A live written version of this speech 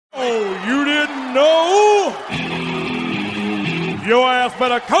know, your ass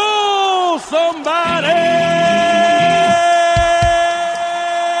better call somebody.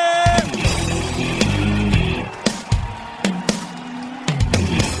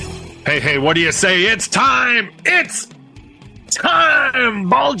 Hey, what do you say? It's time! It's time!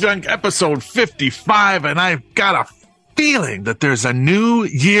 Ball Junk episode 55, and I've got a feeling that there's a new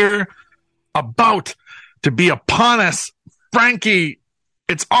year about to be upon us. Frankie,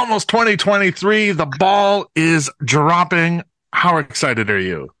 it's almost 2023. The ball is dropping. How excited are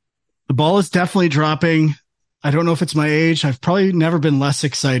you? The ball is definitely dropping. I don't know if it's my age. I've probably never been less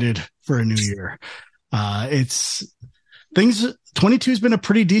excited for a new year. 22 has been a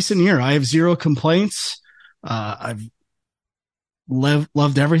pretty decent year. I have zero complaints. I've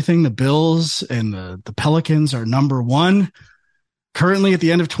loved everything. The Bills and the Pelicans are number one. Currently at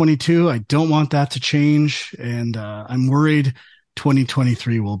the end of 22, I don't want that to change. And I'm worried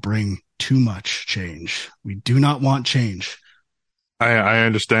 2023 will bring too much change. We do not want change. I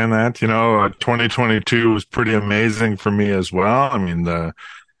understand that. 2022 was pretty amazing for me as well. I mean, the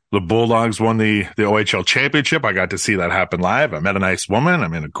Bulldogs won the OHL championship. I got to see that happen live. I met a nice woman.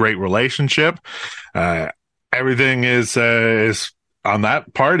 I'm in a great relationship. Everything is on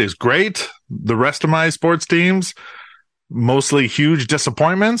that part is great. The rest of my sports teams, mostly huge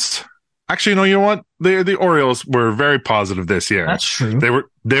disappointments. Actually, you know what? The Orioles were very positive this year. That's true.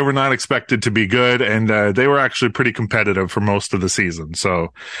 They were not expected to be good, and they were actually pretty competitive for most of the season.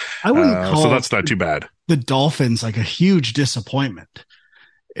 So I wouldn't call so that's not too bad. The Dolphins like a huge disappointment.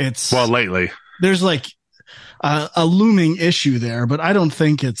 Lately there's like a looming issue there, but I don't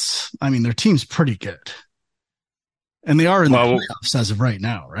think their team's pretty good. And they are in the playoffs as of right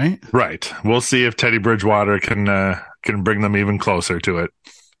now, right? Right. We'll see if Teddy Bridgewater can bring them even closer to it.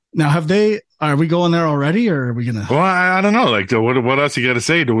 Now, are we going there already, or are we going to? Well, I don't know. Like, what else you got to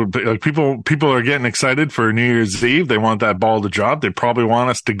say? People are getting excited for New Year's Eve. They want that ball to drop. They probably want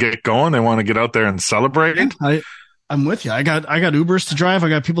us to get going. They want to get out there and celebrate. I'm with you. I got Ubers to drive. I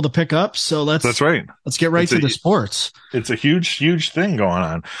got people to pick up. So that's right. Let's get right to the sports. It's a huge thing going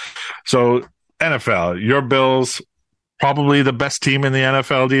on. So NFL, your Bills, probably the best team in the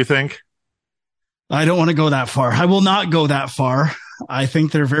NFL. Do you think? I don't want to go that far. I will not go that far. I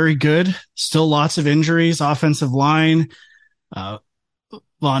think they're very good. Still lots of injuries, offensive line,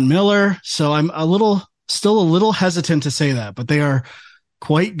 Von Miller. So I'm still a little hesitant to say that, but they are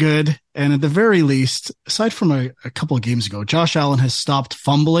quite good. And at the very least, aside from a couple of games ago, Josh Allen has stopped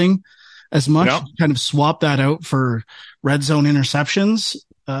fumbling as much. Yep. Kind of swapped that out for red zone interceptions.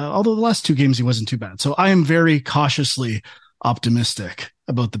 Although the last two games, he wasn't too bad. So I am very cautiously optimistic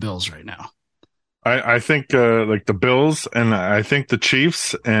about the Bills right now. I think like the Bills, and I think the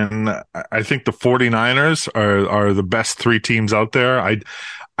Chiefs, and I think the 49ers are the best three teams out there.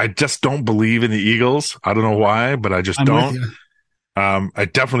 I just don't believe in the Eagles. I don't know why, but I just don't. I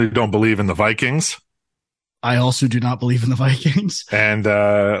definitely don't believe in the Vikings. I also do not believe in the Vikings. And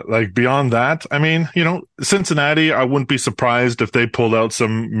beyond that, I mean, Cincinnati, I wouldn't be surprised if they pulled out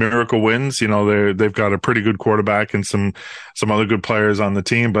some miracle wins. They've got a pretty good quarterback and some other good players on the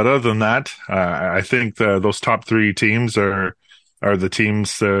team. But other than that, I think those top three teams are the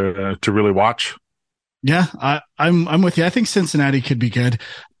teams to really watch. Yeah, I'm with you. I think Cincinnati could be good.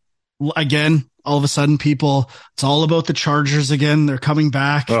 Again, all of a sudden it's all about the Chargers again. They're coming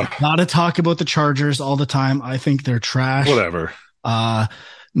back. Got to talk about the Chargers all the time. I think they're trash. Whatever.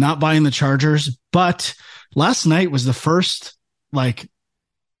 Not buying the Chargers, but last night was the first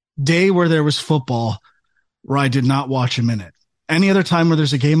day where there was football where I did not watch a minute. Any other time where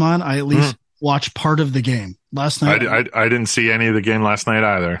there's a game on, I at least watch part of the game. Last night, I didn't see any of the game last night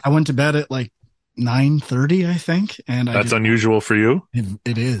either. I went to bed at 9:30, I think. And that's unusual for you.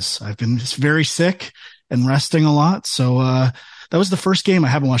 It is. I've been just very sick and resting a lot. So, that was the first game I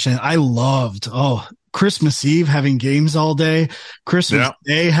haven't watched. And I loved, Christmas Eve having games all day, Christmas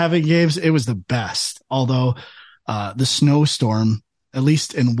Day having games. It was the best. Although, the snowstorm, at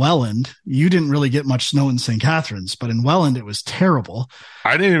least in Welland, you didn't really get much snow in St. Catharines, but in Welland, it was terrible.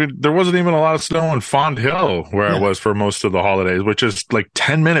 There wasn't even a lot of snow in Fond Hill where I was for most of the holidays, which is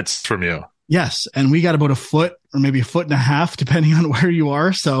 10 minutes from you. Yes. And we got about a foot or maybe a foot and a half, depending on where you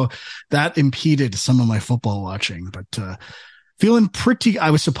are. So that impeded some of my football watching, but, feeling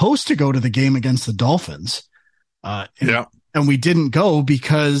I was supposed to go to the game against the Dolphins. And we didn't go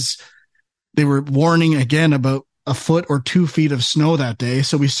because they were warning again about a foot or 2 feet of snow that day.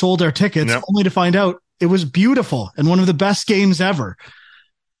 So we sold our tickets only to find out it was beautiful and one of the best games ever.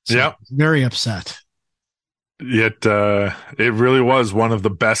 So very upset. Yet it really was one of the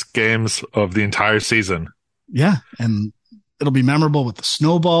best games of the entire season. Yeah. And it'll be memorable with the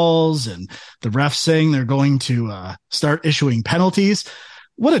snowballs and the refs saying they're going to start issuing penalties.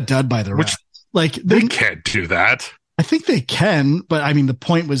 What a dud by the refs. Like they can't do that. I think they can, but I mean, the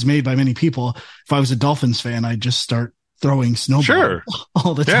point was made by many people. If I was a Dolphins fan, I'd just start throwing snowballs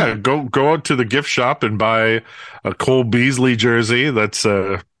all the time. Yeah, go out to the gift shop and buy a Cole Beasley jersey that's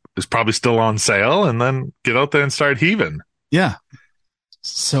is probably still on sale, and then get out there and start heaving. Yeah.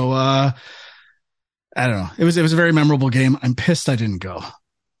 So I don't know. It was a very memorable game. I'm pissed I didn't go,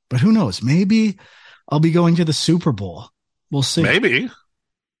 but who knows? Maybe I'll be going to the Super Bowl. We'll see. Maybe.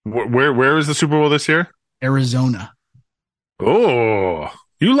 Where is the Super Bowl this year? Arizona. Oh,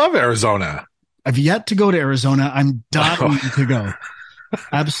 you love Arizona. I've yet to go to Arizona. I'm dying to go.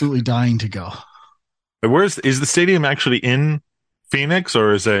 Absolutely dying to go. Is the stadium actually in Phoenix,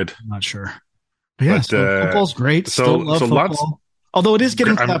 or is it? I'm not sure. But yeah, football's great. Still love football. Although it is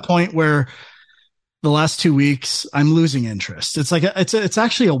getting to that point where the last 2 weeks I'm losing interest. It's like it's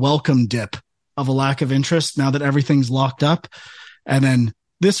actually a welcome dip of a lack of interest now that everything's locked up. And then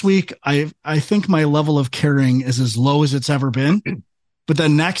this week, I think my level of caring is as low as it's ever been. But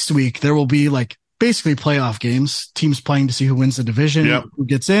then next week, there will be like basically playoff games, teams playing to see who wins the division, who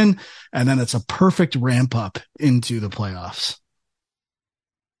gets in, and then it's a perfect ramp up into the playoffs.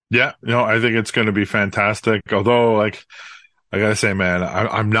 Yeah, I think it's going to be fantastic. Although, like, I gotta say, man,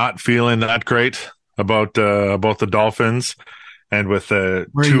 I'm not feeling that great about the Dolphins, and with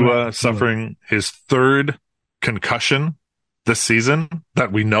Tua suffering his third concussion this season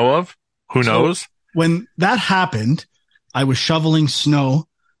that we know of. Who knows? When that happened, I was shoveling snow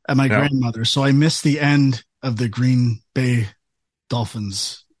at my grandmother, so I missed the end of the Green Bay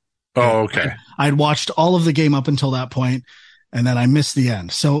Dolphins. Oh, okay. I'd watched all of the game up until that point, and then I missed the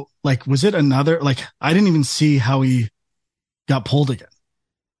end. So, like, was it another? Like, I didn't even see how he got pulled again.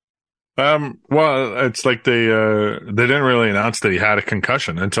 Well, it's like they didn't really announce that he had a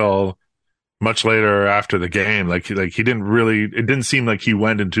concussion until much later after the game. Like he didn't really, it didn't seem like he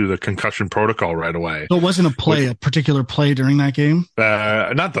went into the concussion protocol right away. So it wasn't a particular play during that game?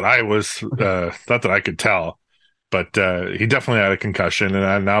 Not that I could tell, but he definitely had a concussion,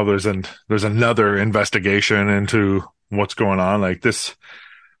 and now there's another investigation into what's going on. Like this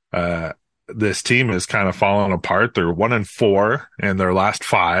team is kind of falling apart. They're 1-4 in their last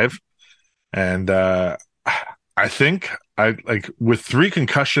 5. And, I think with 3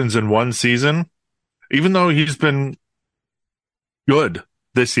 concussions in one season, even though he's been good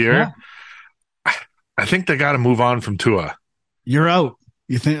this year, I think they got to move on from Tua. You're out.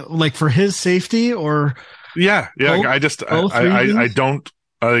 You think, like, for his safety, or? Yeah. I don't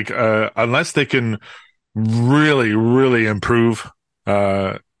like, unless they can really, really improve,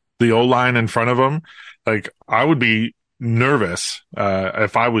 the O-line in front of them. Like, I would be nervous,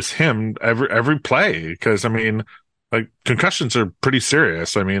 if I was him every play. Because I mean, like, concussions are pretty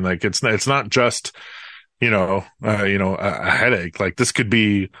serious. I mean, like, it's not just, a headache. Like, this could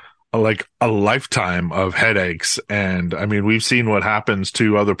be like a lifetime of headaches. And I mean, we've seen what happens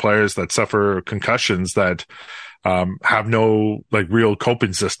to other players that suffer concussions that have no like real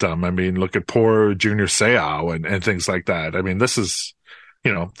coping system. I mean, look at poor Junior Seau and things like that. I mean, this is,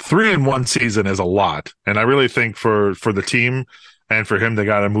 3 in one season is a lot. And I really think for the team and for him, they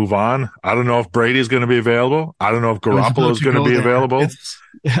got to move on. I don't know if Brady's going to be available. I don't know if Garoppolo is going to be available.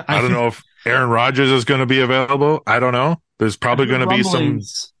 I don't know if Aaron Rodgers is going to be available. I don't know. There's probably going to be some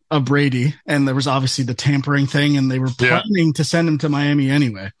of Brady, and there was obviously the tampering thing, and they were planning to send him to Miami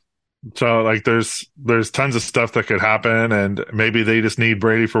anyway. So like, there's tons of stuff that could happen, and maybe they just need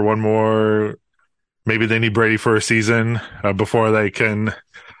Brady for one more. Maybe they need Brady for a season before they can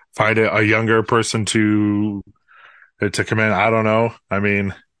find a younger person to come in. I don't know. I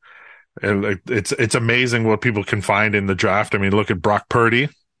mean, it's amazing what people can find in the draft. I mean, look at Brock Purdy.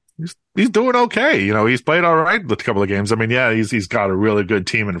 He's doing okay. He's played all right with a couple of games. I mean, yeah, he's got a really good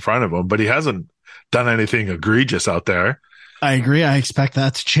team in front of him, but he hasn't done anything egregious out there. I agree. I expect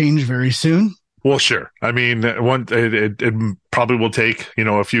that to change very soon. Well, sure. I mean, it probably will take,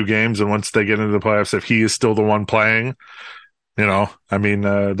 a few games. And once they get into the playoffs, if he is still the one playing, I mean,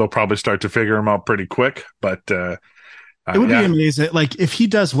 they'll probably start to figure him out pretty quick. But it would be amazing. Like, if he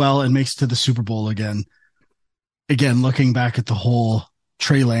does well and makes it to the Super Bowl again, looking back at the whole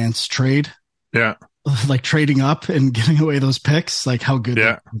Trey Lance trade. Yeah. Like, trading up and giving away those picks, like how good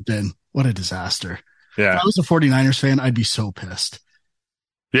that would have been. What a disaster. Yeah. If I was a 49ers fan, I'd be so pissed.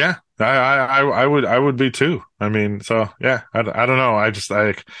 Yeah, I would be too. I mean, so yeah, I don't know.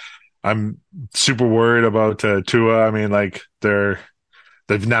 I'm super worried about Tua. I mean, like,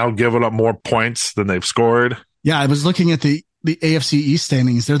 they've now given up more points than they've scored. Yeah, I was looking at the AFC East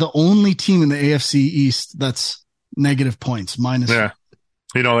standings. They're the only team in the AFC East that's negative points, minus. Yeah.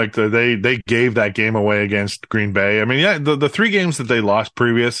 Like they gave that game away against Green Bay. I mean, yeah, the 3 games that they lost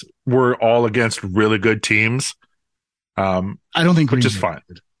previous were all against really good teams. I don't think Green which is Bay fine.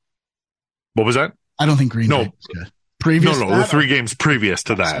 What was that? I don't think Green Bay was good. Previous no, the 3 games previous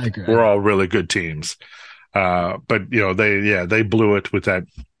to that were all really good teams. But they blew it with that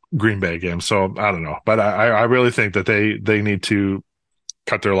Green Bay game. So I don't know, but I really think that they need to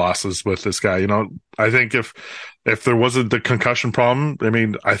cut their losses with this guy. I think if there wasn't the concussion problem, I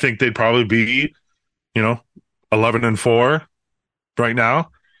mean, I think they'd probably be, 11-4 right now.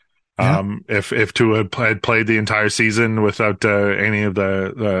 Yeah. If Tua had played the entire season without any of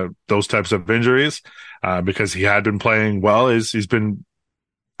those types of injuries, because he had been playing well, he's been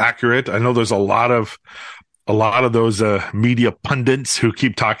accurate. I know there's a lot of those media pundits who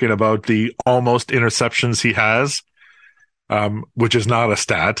keep talking about the almost interceptions he has, which is not a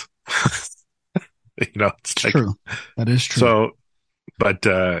stat. It's true. That is true. So, but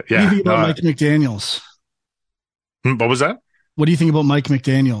yeah. What do you think about Mike McDaniels? What was that? What do you think about Mike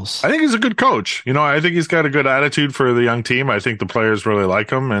McDaniels? I think he's a good coach. I think he's got a good attitude for the young team. I think the players really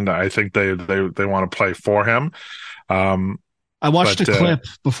like him, and I think they want to play for him. I watched a clip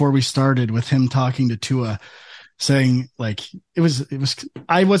before we started with him talking to Tua, saying like it was.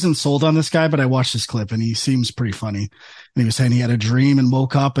 I wasn't sold on this guy, but I watched this clip and he seems pretty funny. And he was saying he had a dream and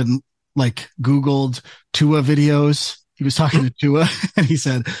woke up and like Googled Tua videos. He was talking to Tua and he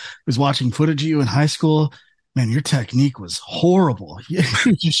said he was watching footage of you in high school. Man, your technique was horrible. You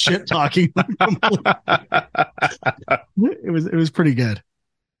just shit talking. It was pretty good.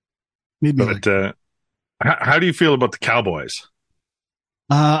 But how do you feel about the Cowboys?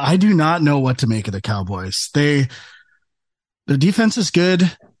 I do not know what to make of the Cowboys. Their defense is good.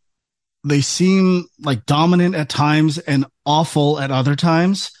 They seem like dominant at times and awful at other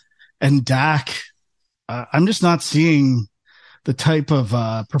times. And Dak, I'm just not seeing the type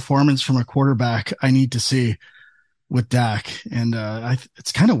of performance from a quarterback I need to see with Dak. And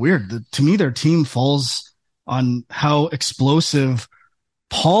it's kind of weird. To me, their team falls on how explosive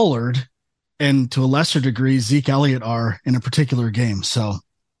Pollard and to a lesser degree Zeke Elliott are in a particular game. So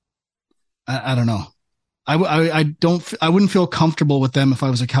I don't know. I wouldn't feel comfortable with them if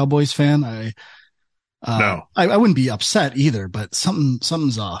I was a Cowboys fan. No, I wouldn't be upset either, but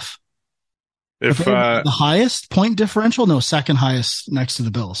something's off. If the highest point differential, no, second highest next to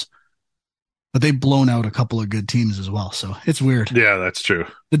the Bills, but they've blown out a couple of good teams as well. So it's weird. Yeah, that's true.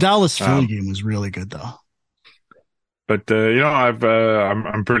 The Dallas Philly game was really good though. But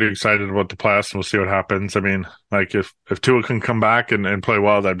I'm pretty excited about the playoffs, and we'll see what happens. I mean, like if Tua can come back and play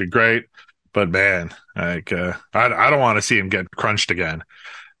well, that'd be great. But man, like I don't want to see him get crunched again.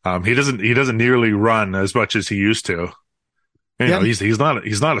 He doesn't nearly run as much as he used to. He's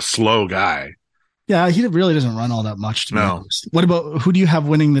not a slow guy. Yeah, he really doesn't run all that much, to be honest. What about who do you have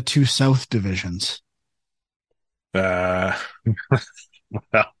winning the 2 South divisions? Well,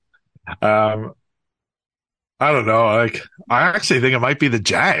 I don't know. Like, I actually think it might be the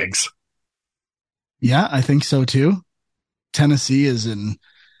Jags. Yeah, I think so too. Tennessee is in.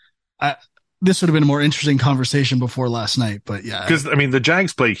 This would have been a more interesting conversation before last night, but yeah. Because, I mean, the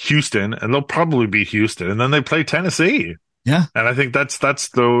Jags play Houston, and they'll probably beat Houston, and then they play Tennessee. Yeah. And I think that's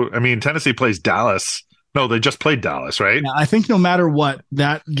Tennessee plays Dallas. No, they just played Dallas, right? Yeah, I think no matter what,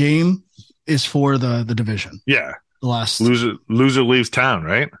 that game is for the division. Yeah. The last loser leaves town,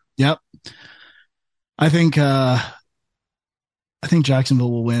 right? Yep. I think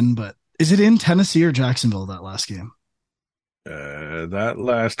Jacksonville will win, but is it in Tennessee or Jacksonville, that last game? That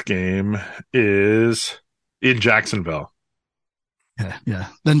last game is in Jacksonville. Yeah.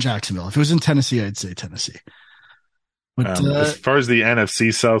 Then Jacksonville. If it was in Tennessee, I'd say Tennessee. But as far as the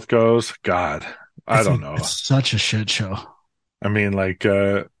NFC South goes, God, I don't know. It's such a shit show. I mean, like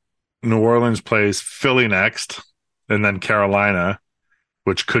New Orleans plays Philly next, and then Carolina,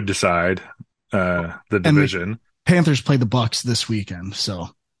 which could decide the division. The Panthers play the Bucks this weekend, so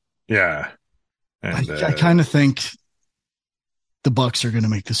yeah. And I kind of think the Bucks are going to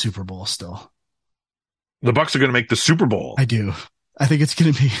make the Super Bowl still. The Bucks are going to make the Super Bowl. I do. I think it's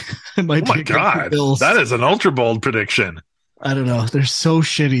going to be. Oh my God, that is an ultra bold prediction. I don't know. They're so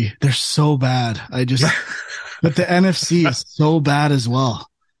shitty. They're so bad. But the NFC is so bad as well.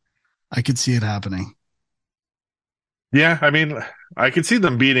 I could see it happening. Yeah, I mean, I could see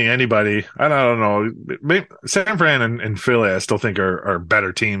them beating anybody. I don't know. Maybe San Fran and Philly, I still think are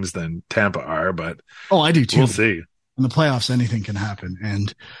better teams than Tampa are, but I do too. We'll see. In the playoffs, anything can happen,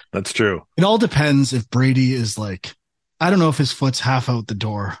 and that's true. It all depends if Brady is like, I don't know if his foot's half out the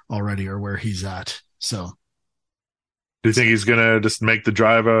door already or where he's at. So, do you think he's gonna just make the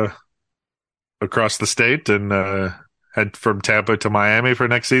drive a across the state and head from Tampa to Miami for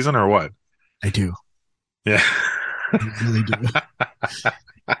next season, or what? I do. Yeah. I really do.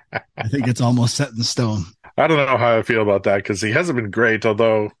 I think it's almost set in stone. I don't know how I feel about that because he hasn't been great,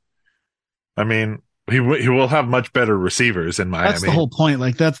 although, I mean, he will have much better receivers in Miami. That's the whole point.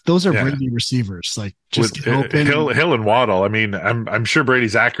 Like those are Brady receivers. Like just with get open. Hill and Waddle. I mean, I'm sure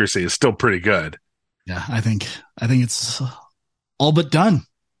Brady's accuracy is still pretty good. Yeah, I think it's all but done.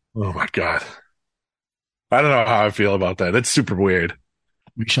 Oh my God. I don't know how I feel about that. It's super weird.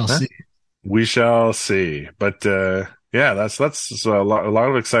 We shall see. We shall see. But yeah, that's a lot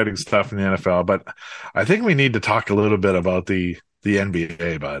of exciting stuff in the NFL. But I think we need to talk a little bit about the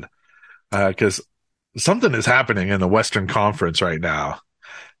NBA, bud, because something is happening in the Western Conference right now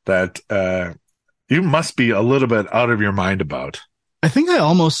that you must be a little bit out of your mind about. I think I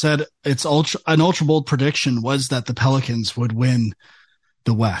almost said an ultra bold prediction was that the Pelicans would win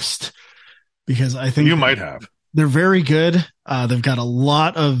the West, because I think you might have. They're very good. They've got a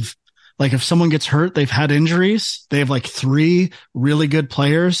lot of, like, if someone gets hurt, they've had injuries. They have like 3 really good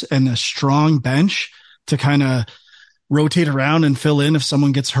players and a strong bench to kind of rotate around and fill in if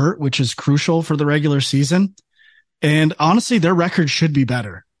someone gets hurt, which is crucial for the regular season. And honestly, their record should be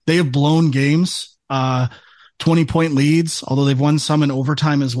better. They have blown games, 20-point leads, although they've won some in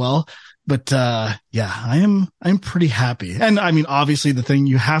overtime as well. But yeah, I'm pretty happy. And I mean, obviously the thing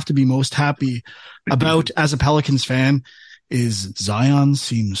you have to be most happy about as a Pelicans fan is Zion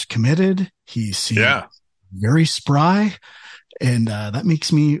seems committed. He seems very spry, and that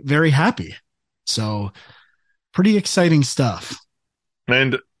makes me very happy. So pretty exciting stuff.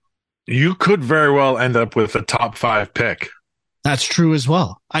 And you could very well end up with a top 5 pick. That's true as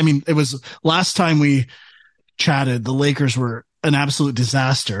well. I mean, it was last time we chatted, the Lakers were an absolute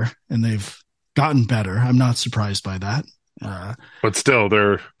disaster, and they've gotten better. I'm not surprised by that. But still,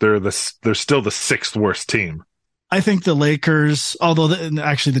 they're still the 6th worst team. I think the Lakers, although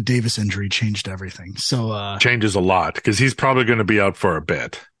actually the Davis injury changed everything. So changes a lot because he's probably going to be out for a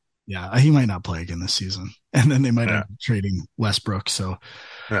bit. Yeah, he might not play again this season, and then they might end up trading Westbrook. So,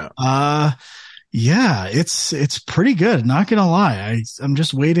 yeah, it's pretty good. Not gonna lie, I'm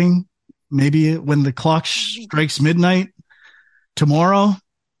just waiting. Maybe when the clock strikes midnight tomorrow,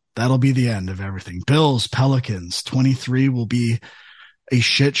 that'll be the end of everything. Bills, Pelicans, 23 will be a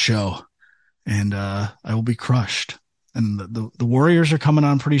shit show, and I will be crushed. And the Warriors are coming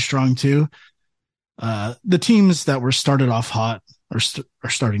on pretty strong too. The teams that were started off hot are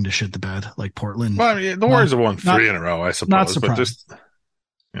starting to shit the bed, like Portland. Well, I mean, the Warriors have won 3 in a row, I suppose. Not surprised. But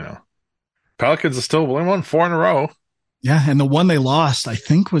just, Pelicans have still won 4 in a row. Yeah, and the one they lost, I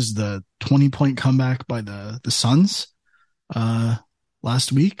think, was the 20-point comeback by the Suns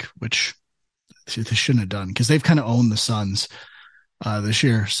last week, which they shouldn't have done because they've kind of owned the Suns this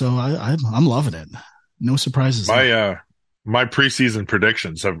year. So I'm loving it. No surprises. My preseason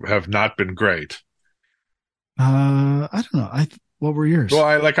predictions have not been great. I don't know. What were yours? Well,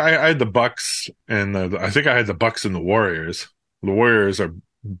 I had the Bucks and I think I had the Bucks and the Warriors. The Warriors are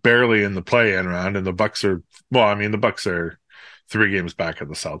barely in the play-in round, and the Bucks are, the Bucks are 3 games back of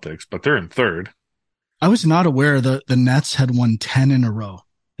the Celtics, but they're in 3rd. I was not aware that the Nets had won 10 in a row.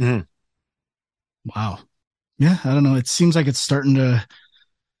 Mm. Wow. Yeah, I don't know. It seems like it's starting to,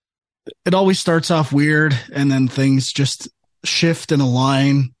 it always starts off weird, and then things just shift and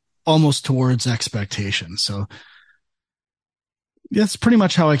align almost towards expectation. So that's pretty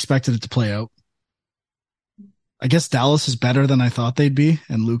much how I expected it to play out. I guess Dallas is better than I thought they'd be,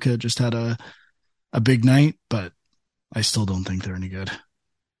 and Luka just had a big night, but I still don't think they're any good.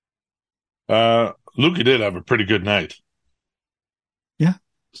 Luka did have a pretty good night. Yeah.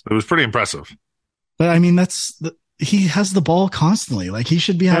 It was pretty impressive. But I mean, he has the ball constantly. Like, he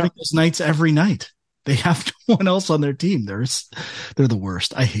should be having those nights every night. They have no one else on their team. They're the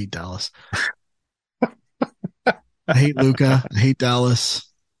worst. I hate Dallas. I hate Luka. I hate Dallas.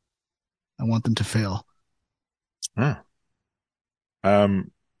 I want them to fail.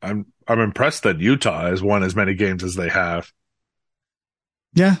 I'm impressed that Utah has won as many games as they have.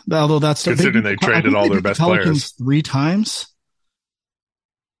 Yeah, although that's considering they traded all their best players 3 times.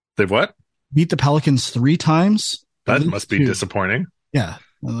 They've what? Beat the Pelicans 3 times. That must be disappointing. Yeah,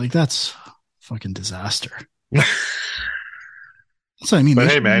 like that's fucking disaster. That's what I mean. But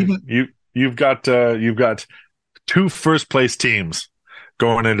hey, man, you've got 2 first place teams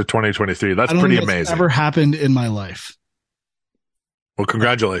going into 2023. That's pretty amazing. That's ever happened in my life. Well,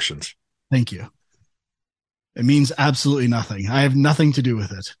 congratulations. Thank you. It means absolutely nothing. I have nothing to do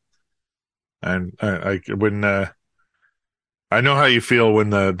with it. And I know how you feel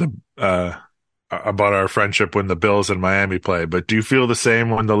when about our friendship when the Bills and Miami play, but do you feel the same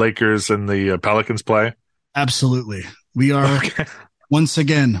when the Lakers and the Pelicans play? Absolutely. We are once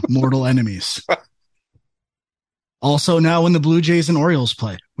again mortal enemies. Also, now when the Blue Jays and Orioles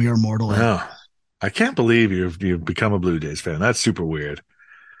play, we are mortal enemies. I can't believe you've become a Blue Jays fan. That's super weird.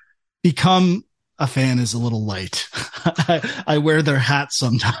 Become a fan is a little light. I wear their hats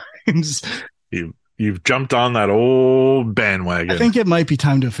sometimes. You've jumped on that old bandwagon. I think it might be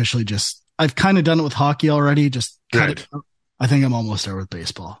time to officially I've kind of done it with hockey already. Just cut it. I think I'm almost there with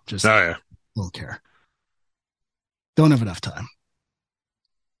baseball. Don't care. Don't have enough time.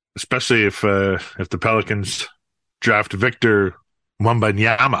 Especially if the Pelicans draft Victor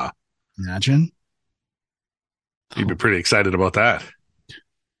Wembanyama. Imagine. You'd be pretty excited about that.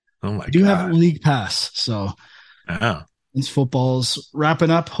 Oh my God. I do have a league pass, so since football's wrapping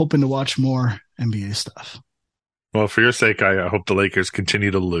up, hoping to watch more NBA stuff. Well, for your sake, I hope the Lakers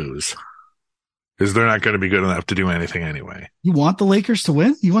continue to lose, because they're not going to be good enough to do anything anyway. You want the Lakers to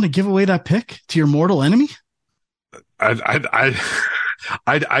win? You want to give away that pick to your mortal enemy? I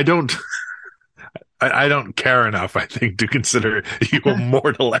don't care enough, I think, to consider you a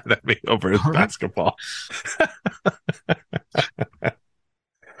mortal enemy over basketball.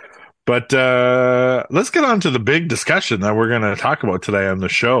 But let's get on to the big discussion that we're going to talk about today on the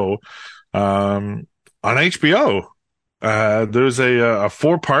show. On HBO, there's a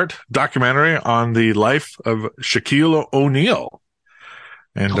 4-part documentary on the life of Shaquille O'Neal.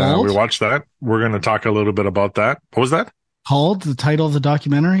 And we watched that. We're going to talk a little bit about that. What was that? Called? The title of the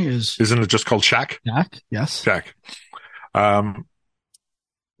documentary Isn't it just called Shaq? Shaq, yes. Shaq.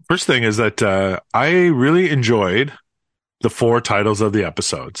 First thing is that I really enjoyed the 4 titles of the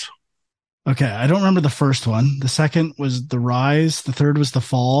episodes. Okay, I don't remember the first one. The second was The Rise. The third was The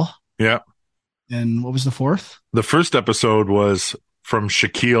Fall. Yeah. And what was the fourth? The first episode was From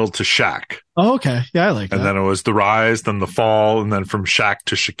Shaquille to Shaq. Oh, okay. Yeah, I like that. And then it was The Rise, then The Fall, and then From Shaq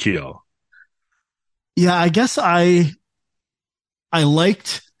to Shaquille. Yeah, I guess I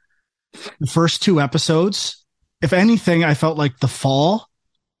liked the first 2 episodes. If anything, I felt like The Fall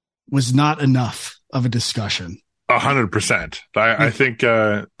was not enough of a discussion. 100%. I think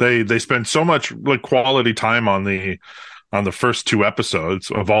they spent so much like quality time on the first 2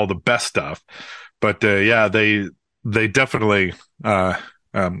 episodes of all the best stuff, but they definitely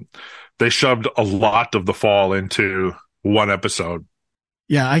they shoved a lot of The Fall into one episode.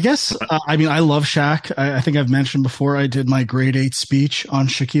 Yeah, I guess I mean I love Shaq. I think I've mentioned before I did my grade 8 speech on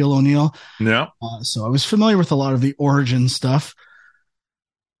Shaquille O'Neal. Yeah, so I was familiar with a lot of the origin stuff,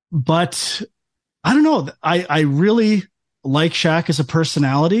 but I don't know. I really like Shaq as a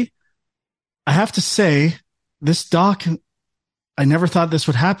personality. I have to say, this doc, I never thought this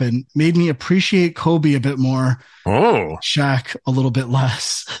would happen, made me appreciate Kobe a bit more. Oh, Shaq a little bit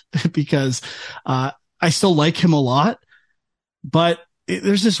less, because I still like him a lot. But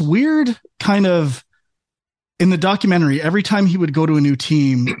there's this weird kind of, in the documentary, every time he would go to a new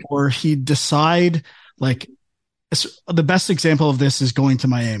team or he'd decide, like, the best example of this is going to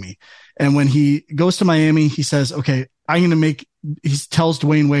Miami. And when he goes to Miami, he says, okay, he tells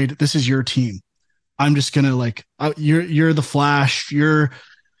Dwayne Wade, this is your team. I'm just going to you're the Flash. You're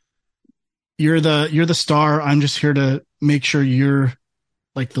the star. I'm just here to make sure you're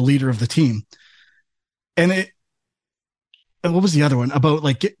like the leader of the team. And what was the other one about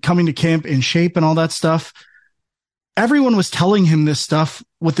coming to camp in shape and all that stuff? Everyone was telling him this stuff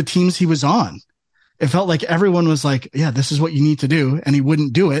with the teams he was on. It felt like everyone was like, yeah, this is what you need to do. And he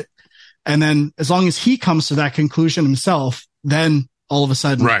wouldn't do it. And then as long as he comes to that conclusion himself, then all of a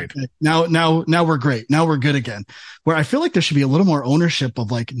sudden, right. Now we're great. Now we're good again. Where I feel like there should be a little more ownership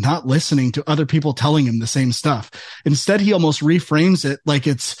of not listening to other people telling him the same stuff. Instead, he almost reframes it like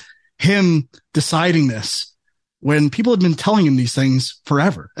it's him deciding this when people had been telling him these things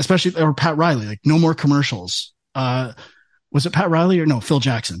forever, especially, or Pat Riley, like no more commercials. Was it Pat Riley or no, Phil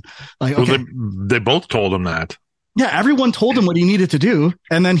Jackson? Okay. Well, they both told him that. Yeah, everyone told him what he needed to do,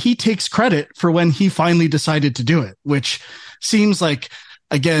 and then he takes credit for when he finally decided to do it, which seems like,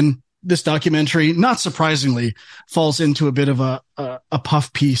 again, this documentary, not surprisingly, falls into a bit of a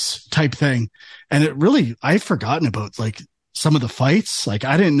puff piece type thing. And it really, I've forgotten about some of the fights. I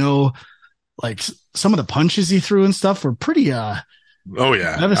didn't know some of the punches he threw and stuff were pretty oh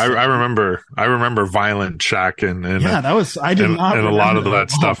yeah, I remember violent Shaq and yeah, that was, I did not, and a lot of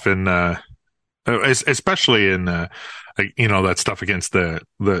that stuff in especially in that stuff against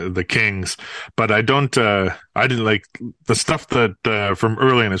the Kings. But I didn't like the stuff that from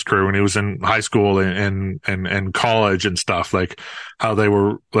early in his career when he was in high school and college and stuff, like how they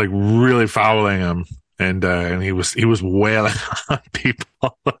were really fouling him and he was wailing on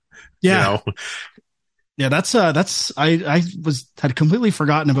people. Yeah. You know? Yeah, I had completely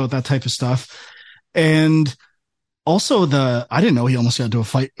forgotten about that type of stuff. And also I didn't know he almost got into a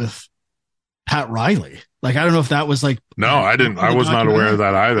fight with Pat Riley. Like, I don't know if that was like, No, I didn't. I was not aware of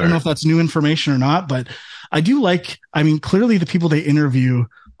that either. I don't know if that's new information or not, but I do clearly the people they interview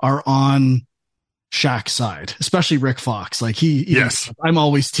are on Shaq's side, especially Rick Fox. Like yes, I'm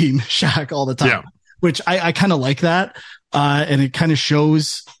always team Shaq all the time, yeah. Which I kind of like that. And it kind of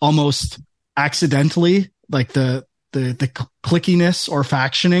shows almost accidentally, like the clickiness or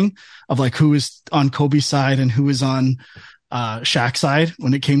factioning of like who is on Kobe's side and who is on Shaq's side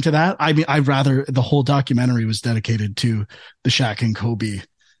when it came to that. I mean, I'd rather the whole documentary was dedicated to the Shaq and Kobe.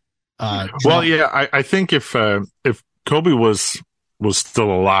 Well, yeah, I think if Kobe was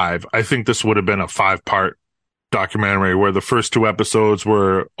still alive, I think this would have been a 5-part documentary where the first 2 episodes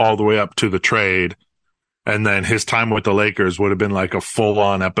were all the way up to the trade, and then his time with the Lakers would have been like a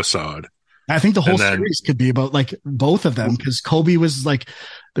full-on episode. I think the whole series could be about like both of them, because Kobe was like,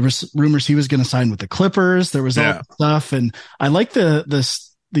 there was rumors he was going to sign with the Clippers. There was all that stuff, and I like I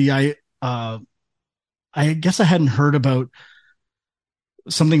guess I hadn't heard about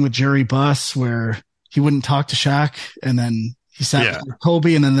something with Jerry Buss where he wouldn't talk to Shaq, and then he sat with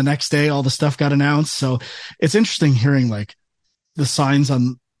Kobe, and then the next day all the stuff got announced. So it's interesting hearing like the signs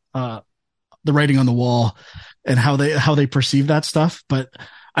on the writing on the wall and how they perceive that stuff. But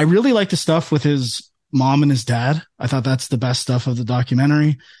I really like the stuff with his mom and his dad. I thought that's the best stuff of the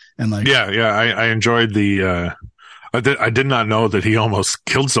documentary. And like, I enjoyed the, I did not know that he almost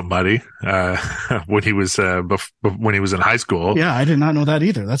killed somebody, when he was in high school. Yeah. I did not know that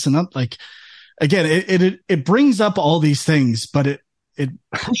either. That's enough. Like, again, it brings up all these things, but it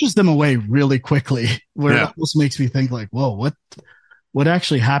pushes them away really quickly, where it almost makes me think like, whoa, what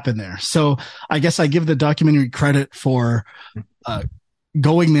actually happened there? So I guess I give the documentary credit for,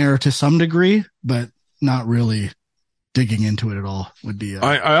 going there to some degree, but not really digging into it at all would be.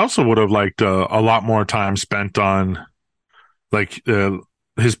 I also would have liked a lot more time spent on like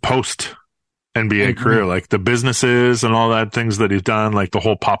his post NBA career, like the businesses and all that things that he's done, like the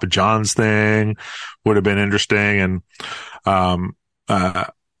whole Papa John's thing would have been interesting. And I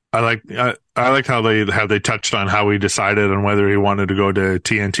liked how they touched on how he decided on whether he wanted to go to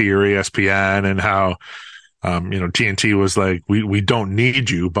TNT or ESPN, and how TNT was like, we don't need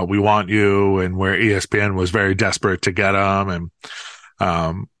you, but we want you. And where ESPN was very desperate to get him.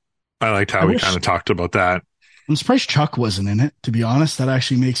 And, I liked how he kind of talked about that. I'm surprised Chuck wasn't in it, to be honest. That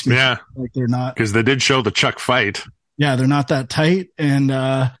actually makes me feel like they're not, because they did show the Chuck fight. Yeah. They're not that tight,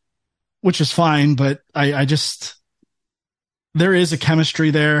 and, which is fine, but I just, there is a chemistry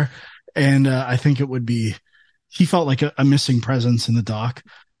there. And, I think he felt like a missing presence in the doc.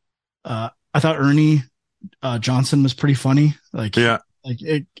 I thought Ernie, Johnson was pretty funny.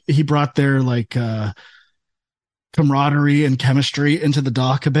 He brought their camaraderie and chemistry into the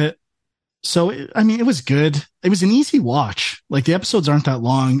doc a bit. So, it was good. It was an easy watch. Like, the episodes aren't that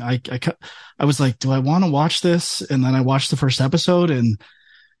long. I was like, do I want to watch this? And then I watched the first episode, and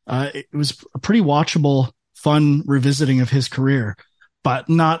it was a pretty watchable, fun revisiting of his career, but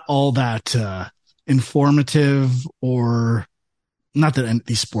not all that informative, or not that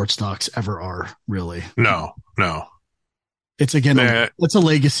these sports docs ever are, really. No. It's again, it's a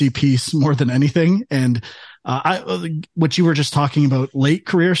legacy piece more than anything. And what you were just talking about, late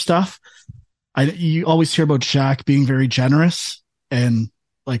career stuff. You always hear about Shaq being very generous and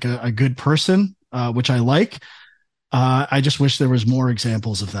like a good person, which I like. I just wish there was more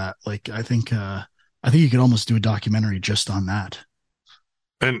examples of that. Like, I think you could almost do a documentary just on that.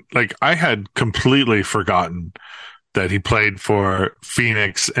 And like, I had completely forgotten that he played for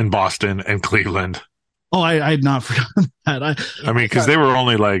Phoenix and Boston and Cleveland. Oh, I had not forgotten that. Because they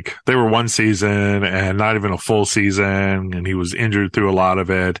were one season and not even a full season, and he was injured through a lot of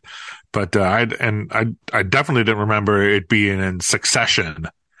it. But I definitely didn't remember it being in succession,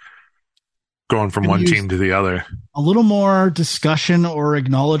 going from one team to the other. A little more discussion or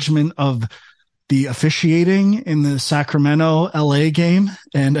acknowledgement of the officiating in the Sacramento LA game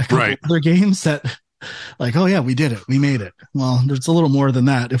and a couple other games that, like, oh yeah, we did it, we made it. Well, there's a little more than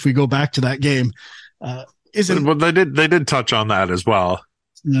that if we go back to that game. Well, they did touch on that as well.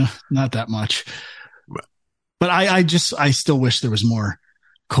 No, not that much. But I still wish there was more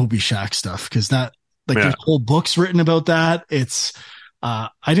Kobe Shaq stuff, because that, there's whole books written about that. It's I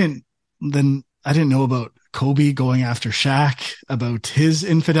didn't know about Kobe going after Shaq, about his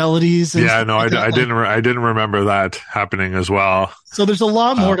infidelities. I didn't remember that happening as well. So there's a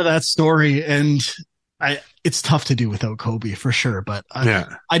lot more to that story, and it's tough to do without Kobe for sure. But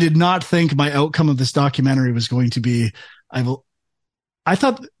I did not think my outcome of this documentary was going to be, I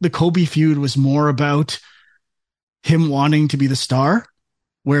thought the Kobe feud was more about him wanting to be the star,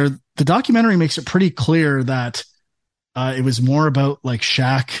 where the documentary makes it pretty clear that it was more about like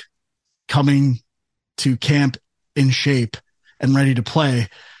Shaq coming to camp in shape and ready to play.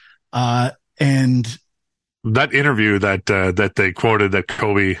 And that interview that they quoted that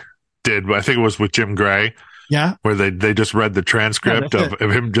Kobe did, I think it was with Jim Gray. Yeah. Where they just read the transcript of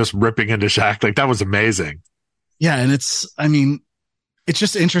him just ripping into Shaq. Like, that was amazing. Yeah. And it's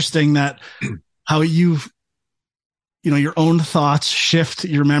just interesting that how your own thoughts shift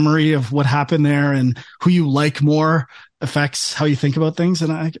your memory of what happened there, and who you like more affects how you think about things.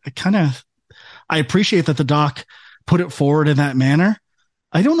 And I appreciate that the doc put it forward in that manner.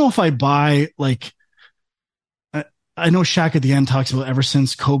 I don't know if I buy, like, I know Shaq at the end talks about ever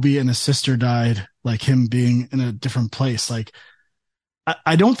since Kobe and his sister died, like him being in a different place. Like,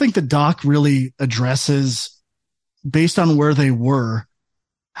 I don't think the doc really addresses, based on where they were,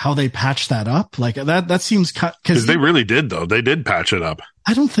 how they patched that up. Like that seems, because they really did, though. They did patch it up.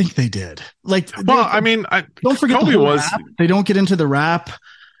 I don't think they did. Like, well, I mean, don't forget Kobe was. Rap. They don't get into the rap.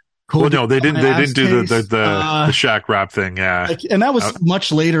 Well, no, they didn't. They didn't do the Shaq rap thing. Yeah, like, and that was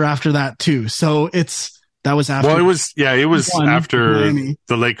much later after that too. So that was after. Well, it was after Miami.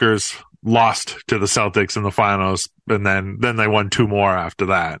 The Lakers lost to the Celtics in the finals, and then they won 2 more after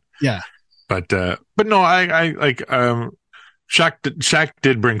that. Yeah, but no, I like Shaq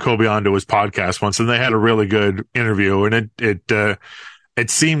did bring Kobe onto his podcast once, and they had a really good interview, and it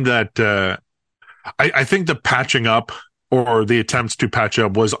seemed that I think the patching up, or the attempts to patch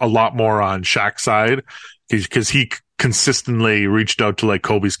up, was a lot more on Shaq's side, because he consistently reached out to like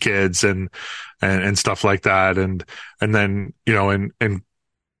Kobe's kids and stuff like that. And then, and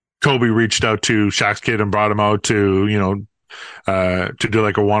Kobe reached out to Shaq's kid and brought him out to, to do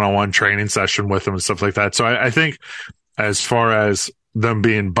like a one-on-one training session with him and stuff like that. So I think, as far as them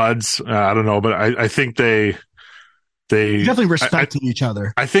being buds, I don't know, but I think they definitely respected each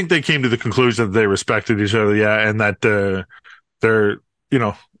other. I think they came to the conclusion that they respected each other. Yeah. And that, they're,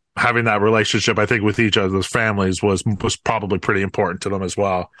 having that relationship, I think, with each other's families was probably pretty important to them as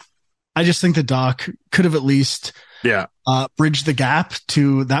well. I just think the doc could have at least bridged the gap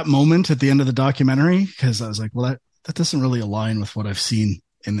to that moment at the end of the documentary, because I was like, well, that doesn't really align with what I've seen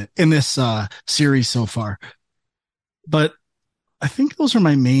in this series so far. But I think those are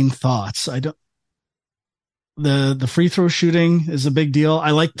my main thoughts. The free throw shooting is a big deal.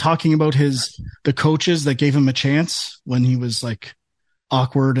 I like talking about the coaches that gave him a chance when he was like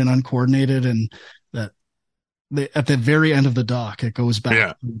awkward and uncoordinated, and that at the very end of the doc, it goes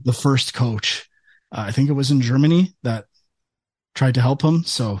back to the first coach. I think it was in Germany that tried to help him.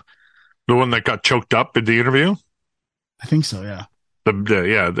 So the one that got choked up in the interview? I think so. Yeah.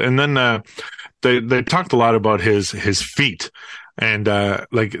 And then they talked a lot about his feet, and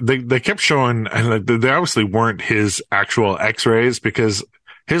like they kept showing, and they obviously weren't his actual X-rays, because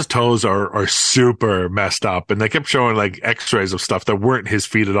his toes are super messed up, and they kept showing like X-rays of stuff that weren't his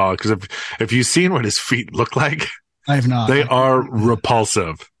feet at all. Because if you've seen what his feet look like, I have not. They are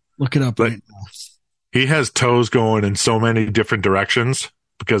repulsive. Look it up right now. He has toes going in so many different directions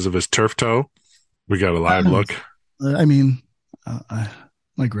because of his turf toe. We got a live look. I mean,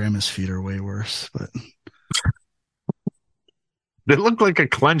 my grandma's feet are way worse, but they look like a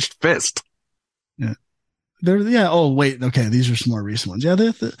clenched fist. Yeah. Oh, wait. Okay. These are some more recent ones. Yeah.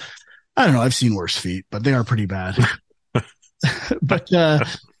 I don't know. I've seen worse feet, but they are pretty bad. But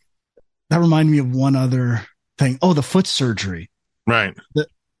that reminded me of one other thing. Oh, the foot surgery. Right.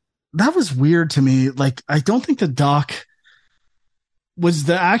 That was weird to me. Like, I don't think the doc was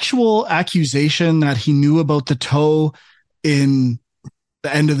the actual accusation that he knew about the toe in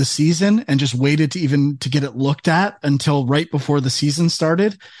the end of the season and just waited to get it looked at until right before the season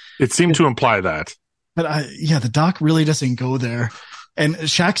started. It seemed to imply that. But the doc really doesn't go there. And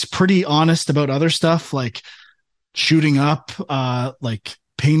Shaq's pretty honest about other stuff, like shooting up, like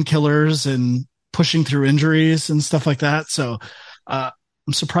painkillers and pushing through injuries and stuff like that. So I'm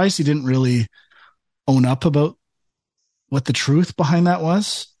surprised he didn't really own up about what the truth behind that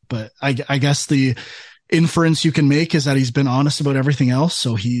was. But I guess the inference you can make is that he's been honest about everything else.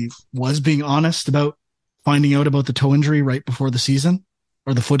 So he was being honest about finding out about the toe injury right before the season,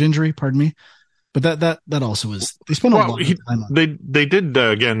 or the foot injury, pardon me. But that also was, they spent a lot of time on it. They did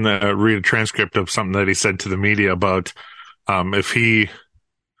again read a transcript of something that he said to the media about if he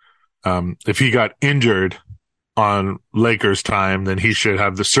got injured on Lakers time, then he should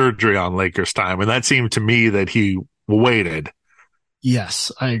have the surgery on Lakers time, and that seemed to me that he waited.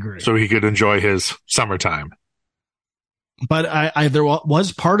 Yes, I agree. So he could enjoy his summertime. But I there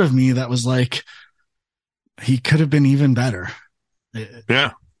was part of me that was like, he could have been even better.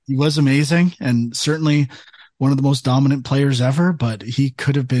 Yeah. He was amazing and certainly one of the most dominant players ever, but he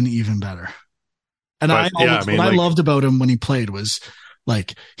could have been even better. And But, what I loved about him when he played was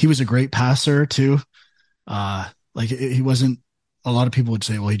like he was a great passer too. He wasn't. A lot of people would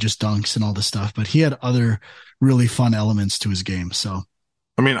say, well, he just dunks and all this stuff, but he had other really fun elements to his game. So,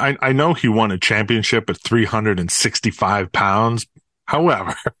 I mean, I know he won a championship at 365 pounds.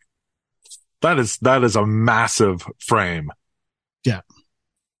 However, that is a massive frame. Yeah.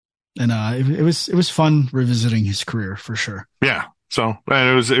 And it was fun revisiting his career for sure. Yeah. So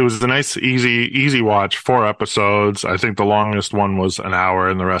it was a nice, easy watch. 4 episodes. I think the longest one was an hour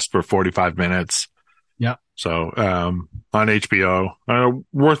and the rest were 45 minutes. Yeah. So, on HBO,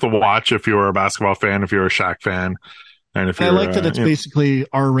 worth a watch if you're a basketball fan, if you're a Shaq fan. And if you're, I like that it's basically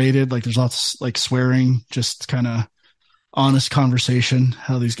R-rated. Like there's lots like swearing, just kind of honest conversation,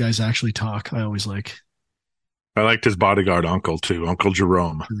 how these guys actually talk. I always like. I liked his bodyguard uncle too, Uncle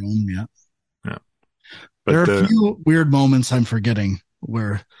Jerome. Yeah. Yeah. But there are a few weird moments I'm forgetting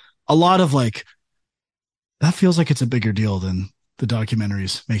where a lot of like, that feels like it's a bigger deal than the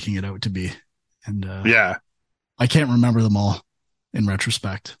documentary's making it out to be. And yeah, I can't remember them all in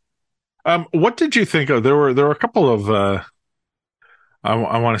retrospect. What did you think of? There were a couple of I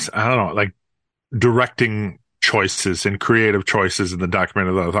want to say, I don't know, like directing choices and creative choices in the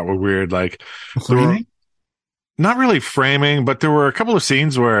documentary that I thought were weird. Like not really framing, but there were a couple of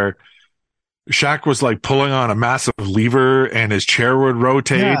scenes where Shaq was like pulling on a massive lever and his chair would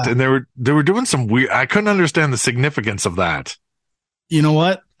rotate, and they were doing some weird. I couldn't understand the significance of that. You know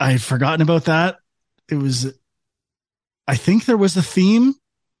what? I had forgotten about that. I think there was a theme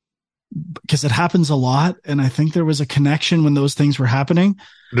because it happens a lot. And I think there was a connection when those things were happening.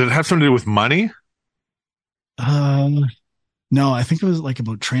 Did it have something to do with money? No, I think it was like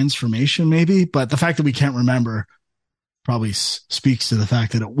about transformation maybe, but the fact that we can't remember probably speaks to the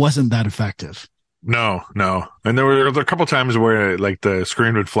fact that it wasn't that effective. No. And there were a couple times where like the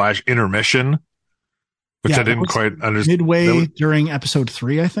screen would flash intermission, which I didn't quite understand. Midway during episode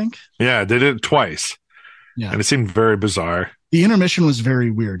 3, I think. Yeah, they did it twice. Yeah. And it seemed very bizarre. The intermission was very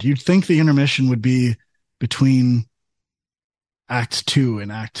weird. You'd think the intermission would be between Act 2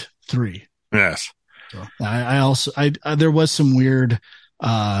 and Act 3. Yes. So there was some weird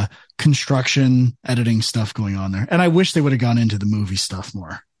construction editing stuff going on there. And I wish they would have gone into the movie stuff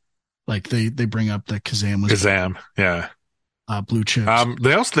more. Like they bring up that Kazam, yeah. Blue chips.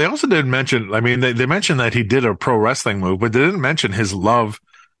 They also did mention, I mean, they mentioned that he did a pro wrestling move, but they didn't mention his love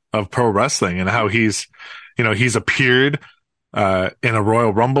of pro wrestling and how he's appeared in a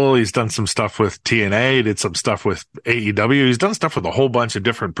Royal Rumble. He's done some stuff with TNA, did some stuff with AEW. He's done stuff with a whole bunch of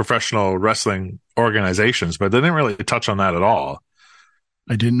different professional wrestling organizations, but they didn't really touch on that at all.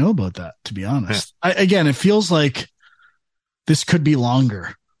 I didn't know about that, to be honest. Yeah. Again, it feels like this could be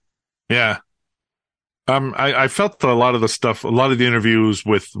longer. Yeah. I felt that a lot of the interviews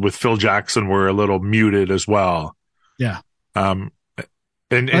with Phil Jackson were a little muted as well. Yeah. And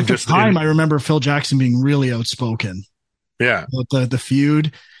at the time, I remember Phil Jackson being really outspoken. Yeah. About the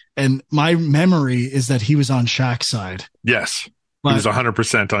feud. And my memory is that he was on Shaq's side. Yes. He was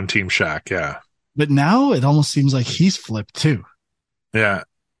 100% on Team Shaq. Yeah. But now it almost seems like he's flipped too. Yeah.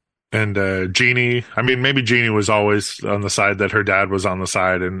 And Jeannie, I mean, maybe Jeannie was always on the side that her dad was on the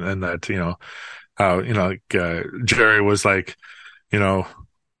side, and that, how, Jerry was like,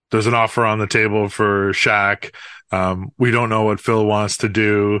 there's an offer on the table for Shaq. We don't know what Phil wants to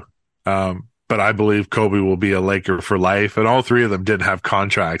do. But I believe Kobe will be a Laker for life. And all three of them did have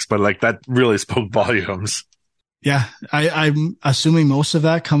contracts, but like that really spoke volumes. Yeah. I'm assuming most of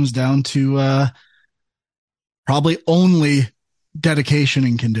that comes down to probably only dedication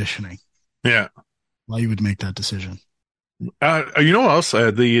and conditioning. Yeah. Why you would make that decision. You know what else?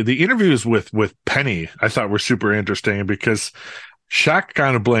 The interviews with Penny I thought were super interesting because Shaq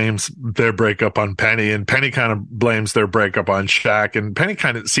kind of blames their breakup on Penny, and Penny kind of blames their breakup on Shaq, and Penny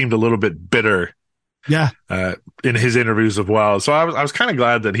kind of seemed a little bit bitter. Yeah. In his interviews as well. So I was kind of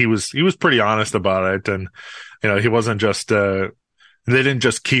glad that he was pretty honest about it, and he wasn't just they didn't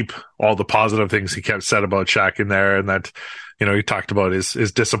just keep all the positive things he kept said about Shaq in there, and that he talked about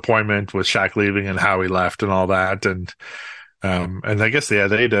his disappointment with Shaq leaving and how he left and all that, and I guess they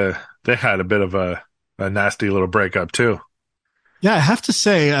had a bit of a nasty little breakup too. Yeah, I have to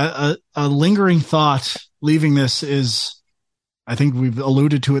say, a lingering thought leaving this is, I think we've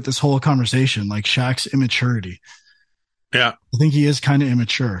alluded to it this whole conversation, like Shaq's immaturity. Yeah. I think he is kind of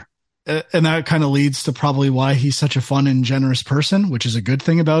immature. And that kind of leads to probably why he's such a fun and generous person, which is a good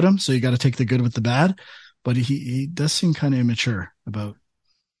thing about him. So you got to take the good with the bad. But he does seem kind of immature about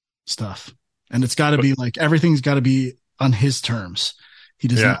stuff. And it's got to be like, everything's got to be on his terms. He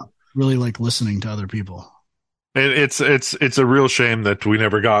does not really like listening to other people. It's a real shame that we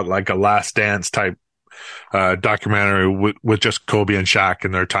never got like a Last Dance type documentary with just Kobe and Shaq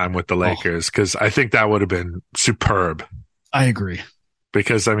and their time with the Lakers, because I think that would have been superb. I agree.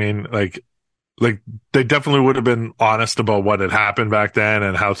 Because I mean, like they definitely would have been honest about what had happened back then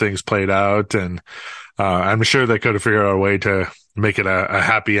and how things played out, and I'm sure they could have figured out a way to make it a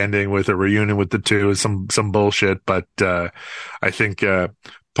happy ending with a reunion with the two, some bullshit. But I think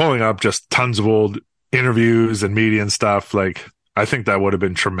pulling up just tons of old interviews and media and stuff, like I think that would have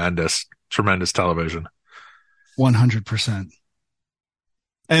been tremendous television. 100%.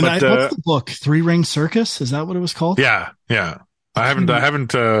 And what's the book? Three Ring Circus? Is that what it was called? Yeah. I haven't.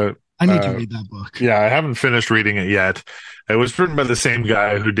 I need to read that book. Yeah, I haven't finished reading it yet. It was written by the same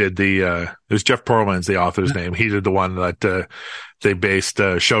guy who did it was Jeff Pearlman's the author's name. He did the one that they based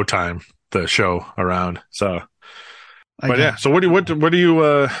Showtime, the show, around. So, but yeah. So what do you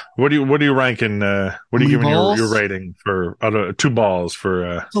ranking? What are you giving your rating for 2 balls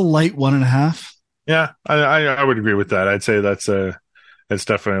for? It's a light 1.5. Yeah, I would agree with that. I'd say it's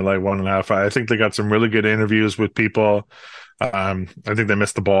definitely like 1.5. I think they got some really good interviews with people. I think they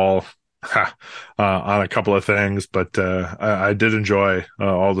missed the ball on a couple of things, but I did enjoy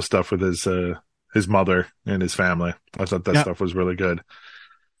all the stuff with his mother and his family. I thought that stuff was really good.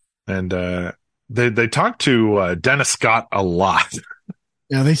 And they talked to Dennis Scott a lot.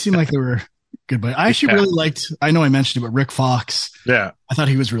 Yeah, they seemed like they were good. But I actually really liked, I know I mentioned it, but Rick Fox. Yeah. I thought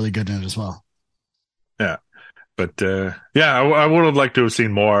he was really good in it as well. Yeah. But I would have liked to have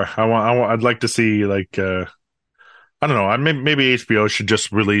seen more. I'd like to see like I don't know. Maybe HBO should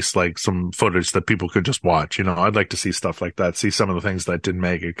just release like some footage that people could just watch. You know, I'd like to see stuff like that. See some of the things that didn't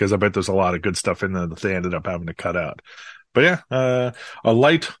make it, because I bet there's a lot of good stuff in there that they ended up having to cut out. But yeah, a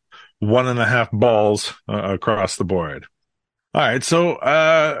light 1.5 balls across the board. All right, so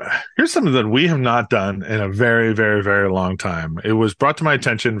here's something that we have not done in a very, very, very long time. It was brought to my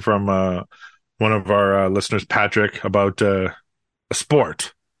attention from one of our listeners, Patrick, about a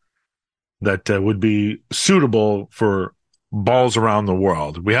sport that would be suitable for balls around the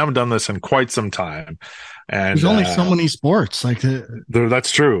world. We haven't done this in quite some time. And there's only so many sports.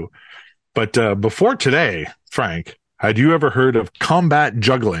 That's true. But before today, Frank, had you ever heard of combat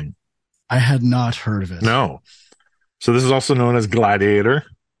juggling? I had not heard of it. No. So this is also known as gladiator.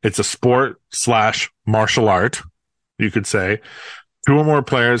 It's a sport/martial art, you could say. 2 or more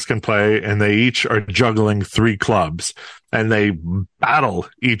players can play, and they each are juggling 3 clubs, and they battle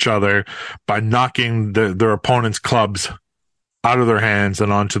each other by knocking their opponent's clubs out of their hands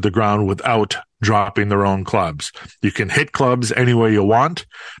and onto the ground without dropping their own clubs. You can hit clubs any way you want,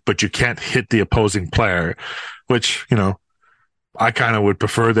 but you can't hit the opposing player, which, you know, I kind of would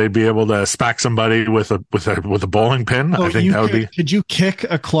prefer they'd be able to smack somebody with a bowling pin. I think that would be. Could you kick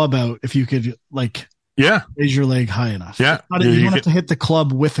a club out if you could raise your leg high enough? Yeah. You don't have to hit the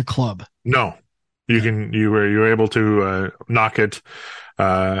club with a club. No. You're able to knock it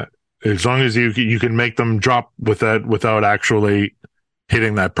as long as you can make them drop with that without actually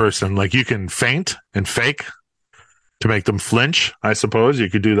hitting that person. Like you can feint and fake to make them flinch. I suppose you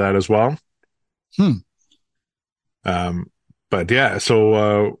could do that as well. But yeah,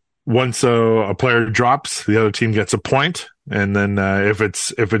 so once a player drops, the other team gets a point. And then if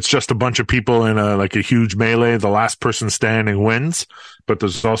it's just a bunch of people in a huge melee, the last person standing wins. But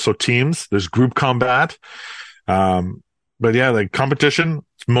there's also teams. There's group combat. But yeah, like competition,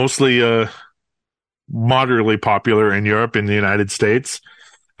 it's mostly moderately popular in Europe, in the United States.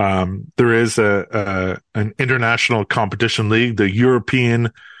 There is an international competition league, the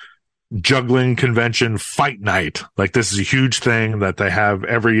European Juggling Convention Fight Night. Like this is a huge thing that they have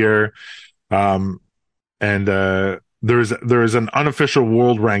every year. There is an unofficial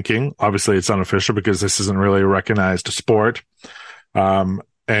world ranking. Obviously, it's unofficial because this isn't really a recognized sport.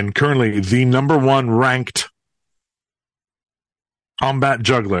 And currently, the number 1 ranked combat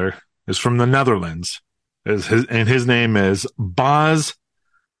juggler is from the Netherlands. And his name is Bas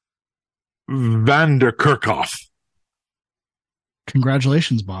van der Kerkhoff.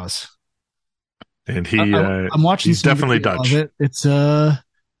 Congratulations, Bas. And I'm watching. He's definitely Dutch. It's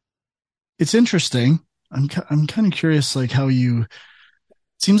interesting. I'm kind of curious, how you. It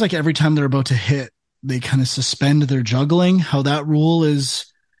seems like every time they're about to hit, they kind of suspend their juggling. How that rule is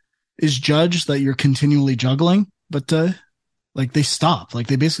judged, that you're continually juggling, but they stop.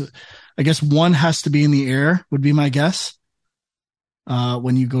 They basically, I guess one has to be in the air would be my guess.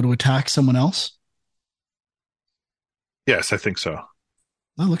 When you go to attack someone else. Yes, I think so.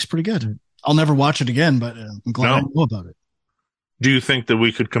 That looks pretty good. I'll never watch it again, but I'm glad I know about it. Do you think that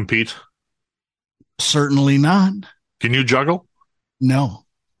we could compete? Certainly not. Can you juggle? No.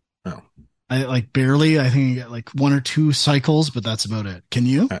 No. I like barely. I think I get like 1 or 2 cycles, but that's about it. Can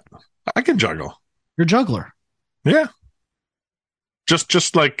you? I can juggle. You're a juggler. Yeah.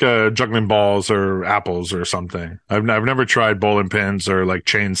 Just like juggling balls or apples or something. I've never tried bowling pins or like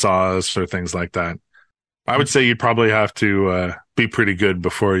chainsaws or things like that. I would say you'd probably have to be pretty good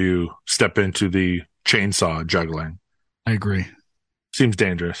before you step into the chainsaw juggling. I agree. Seems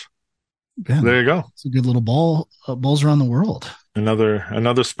dangerous. Yeah, there you go. It's a good little balls around the world.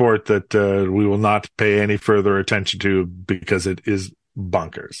 Another sport that we will not pay any further attention to because it is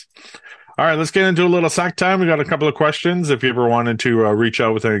bonkers. All right, let's get into a little sack time. We got a couple of questions. If you ever wanted to reach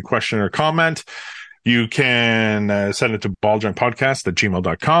out with any question or comment, you can send it to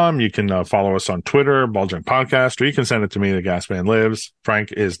balljunkkpodcast@gmail.com. You can follow us on Twitter, balljunkkpodcast, or you can send it to me, the Gasman Lives.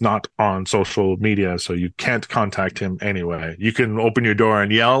 Frank is not on social media, so you can't contact him anyway. You can open your door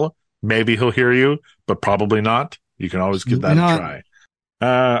and yell. Maybe he'll hear you, but probably not. You can always give that a try.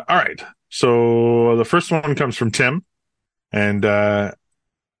 All right. So the first one comes from Tim, and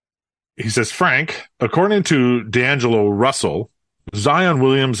he says, Frank, according to D'Angelo Russell, Zion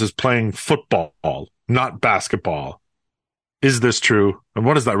Williams is playing football, not basketball. Is this true? And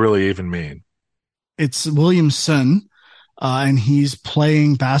what does that really even mean? It's Williamson, and he's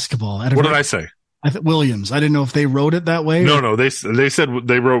playing basketball. What did I say? Williams. I didn't know if they wrote it that way. No, they said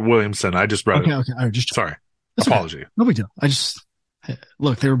they wrote Williamson. I just read it. Okay. All right, sorry. That's Apology. Okay. No big deal.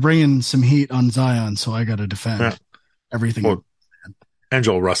 Look, they were bringing some heat on Zion, so I got to defend everything. Well,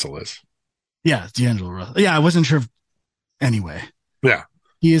 D'Angelo Russell is. Yeah, D'Angelo Russell. Yeah, I wasn't sure. Anyway. Yeah.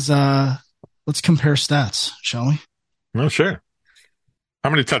 He is, let's compare stats, shall we? No, sure. How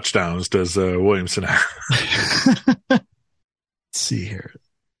many touchdowns does Williamson have? Let's see here.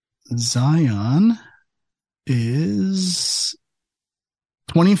 Zion is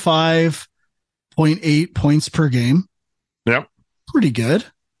 25.8 points per game. Yep. Pretty good.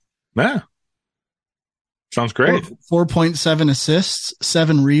 Yeah. Sounds great. 4.7 assists,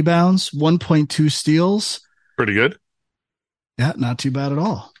 7 rebounds, 1.2 steals. Pretty good. Yeah, not too bad at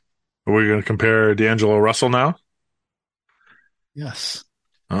all. Are we going to compare D'Angelo Russell now? Yes.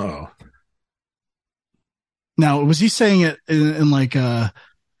 Uh-oh. Now, was he saying it in like a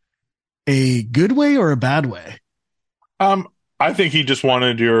good way or a bad way? I think he just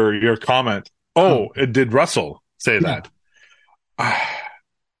wanted your comment. Did Russell say that?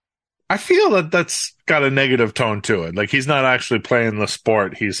 I feel that's got a negative tone to it. Like he's not actually playing the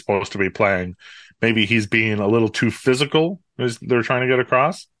sport he's supposed to be playing. Maybe he's being a little too physical, as they're trying to get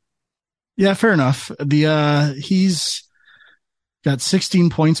across. Yeah, fair enough. He's got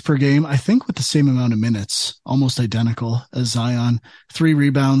 16 points per game, I think with the same amount of minutes, almost identical as Zion, 3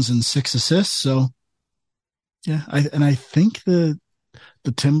 rebounds and 6 assists. So yeah, I think the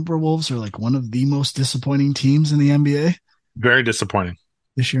Timberwolves are like one of the most disappointing teams in the NBA. Very disappointing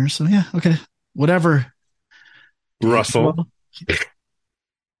this year. So yeah, okay. Whatever. Russell.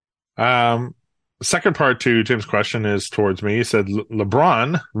 Second part to Tim's question is towards me. He said,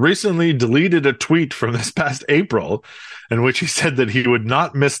 LeBron recently deleted a tweet from this past April in which he said that he would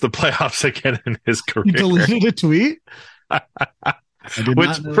not miss the playoffs again in his career. He deleted a tweet?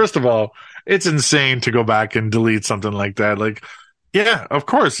 Which, first of all, it's insane to go back and delete something like that. Like, yeah, of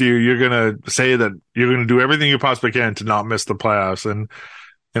course you're going to say that you're going to do everything you possibly can to not miss the playoffs. And,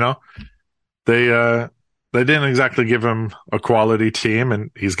 they didn't exactly give him a quality team, and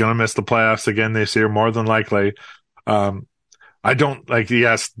he's going to miss the playoffs again this year, more than likely. I don't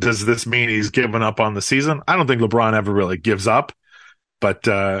yes, does this mean he's given up on the season? I don't think LeBron ever really gives up, but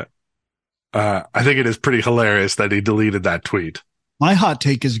I think it is pretty hilarious that he deleted that tweet. My hot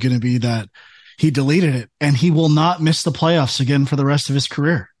take is going to be that he deleted it and he will not miss the playoffs again for the rest of his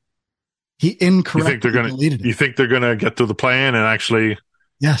career. He incorrectly deleted it. You think they're going to get to the play-in and actually?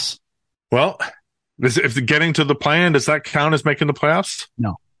 Yes. Well, if getting to the play-in, does that count as making the playoffs?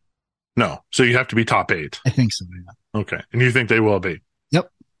 No. So you have to be top 8. I think so. Yeah. Okay. And you think they will be? Yep.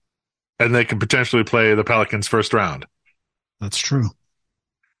 And they can potentially play the Pelicans first round. That's true.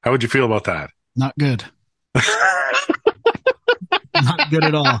 How would you feel about that? Not good. Not good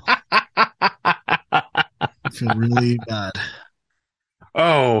at all. I feel really bad.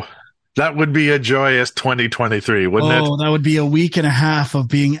 Oh, that would be a joyous 2023, wouldn't it? Oh, that would be a week and a half of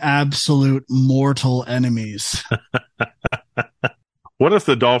being absolute mortal enemies. What if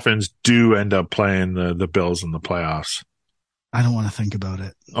the Dolphins do end up playing the Bills in the playoffs? I don't want to think about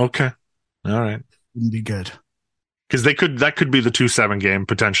it. Okay. All right. Wouldn't be good. Because that could be the 2-7 game,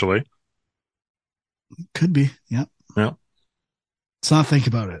 potentially. Could be. Yep. Yeah. Let's not think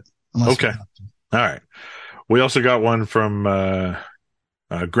about it. Okay. All right. We also got one from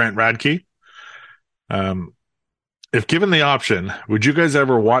Grant Radke. if given the option, would you guys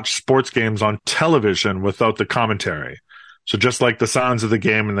ever watch sports games on television without the commentary? So just like the sounds of the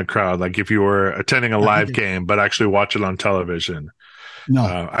game in the crowd, like if you were attending a live game, but actually watch it on television.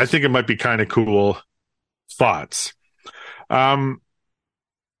 No. I think it might be kind of cool. Thoughts?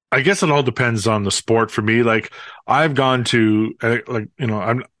 I guess it all depends on the sport for me. Like I've gone to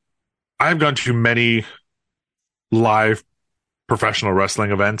I've gone to many live professional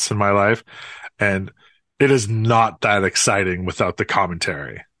wrestling events in my life, and it is not that exciting without the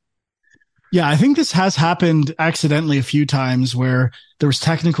commentary. Yeah, I think this has happened accidentally a few times where there was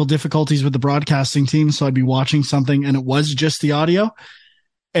technical difficulties with the broadcasting team. So I'd be watching something and it was just the audio,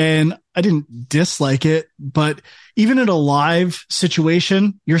 and I didn't dislike it. But even in a live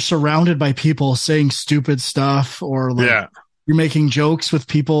situation, you're surrounded by people saying stupid stuff, or you're making jokes with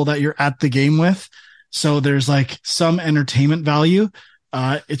people that you're at the game with. So there's like some entertainment value.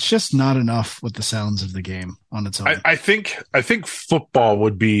 It's just not enough with the sounds of the game on its own. I think football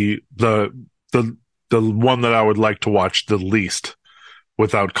would be the one that I would like to watch the least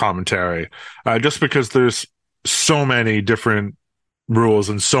without commentary, just because there's so many different rules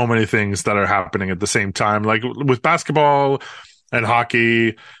and so many things that are happening at the same time. Like with basketball and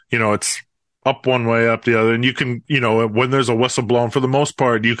hockey, it's up one way, up the other. And you can, when there's a whistle blown, for the most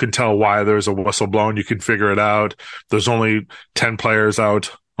part, you can tell why there's a whistle blown. You can figure it out. There's only 10 players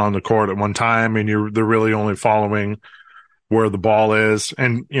out on the court at one time, and they're really only following where the ball is.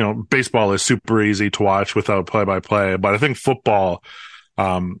 And, baseball is super easy to watch without play-by-play. But I think football,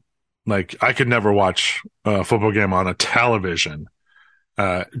 I could never watch a football game on a television,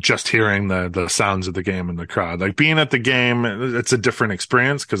 just hearing the sounds of the game in the crowd. Like being at the game, it's a different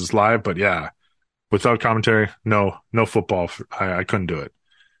experience because it's live, but yeah, without commentary, no football. I couldn't do it.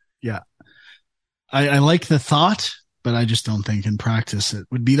 Yeah. I like the thought, but I just don't think in practice it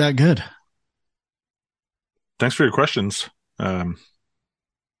would be that good. Thanks for your questions.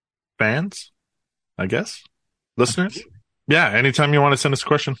 Fans, I guess, listeners. Yeah, anytime you want to send us a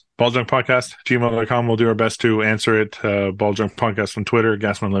question, balljunkpodcast@gmail.com. We'll do our best to answer it. Balljunkpodcast on Twitter.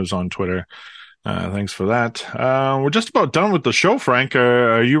 Gassman lives on Twitter. Thanks for that. We're just about done with the show, Frank.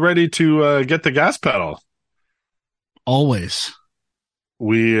 Are you ready to get the gas pedal? Always.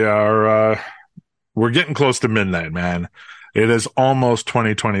 We are. We're getting close to midnight, man. It is almost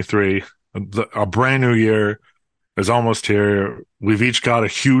 2023. A brand new year is almost here. We've each got a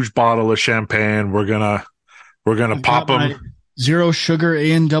huge bottle of champagne. We're gonna pop them. Zero sugar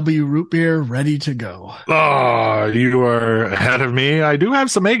A&W root beer ready to go. Oh, you are ahead of me. I do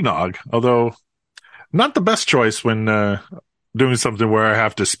have some eggnog, although not the best choice when doing something where I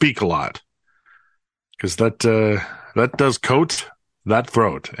have to speak a lot, because that does coat that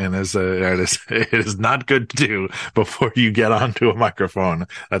throat, and it is not good to do before you get onto a microphone.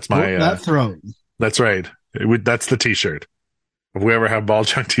 That's my that throat. That's right. That's the T-shirt. If we ever have ball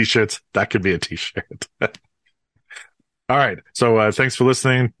junk T-shirts, that could be a T-shirt. All right. So thanks for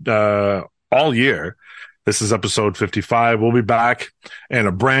listening all year. This is episode 55. We'll be back in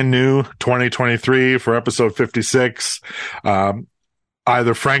a brand new 2023 for episode 56.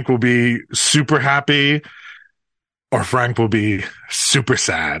 Either Frank will be super happy or Frank will be super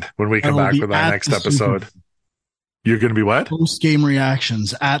sad when we come back with our next episode. You're going to be what? Post-game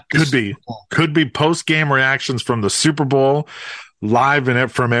reactions at the Could be post-game reactions from the Super Bowl. Live in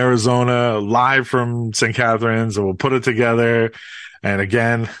it from Arizona, live from St. Catharines, and we'll put it together. And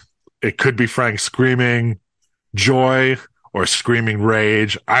again, it could be Frank screaming joy or screaming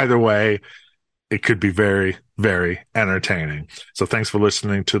rage. Either way, it could be very, very entertaining. So thanks for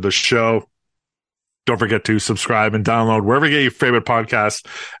listening to the show. Don't forget to subscribe and download wherever you get your favorite podcasts,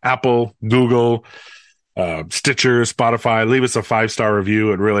 Apple, Google, Stitcher, Spotify. Leave us a 5-star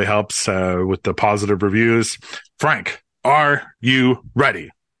review. It really helps with the positive reviews. Frank, are you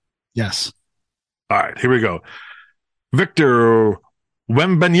ready? Yes. All right, here we go. Victor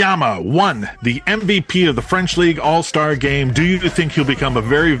Wembanyama won the MVP of the French League All-Star Game. Do you think he'll become a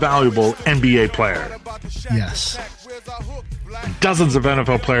very valuable NBA player? Yes. Dozens of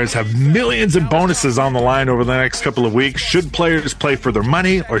NFL players have millions in bonuses on the line over the next couple of weeks. Should players play for their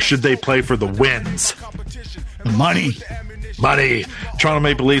money or should they play for the wins? The money. Toronto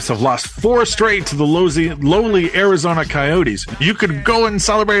Maple Leafs have lost 4 straight to the lowly Arizona Coyotes. You could go and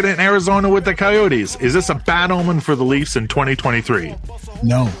celebrate in Arizona with the Coyotes. Is this a bad omen for the Leafs in 2023?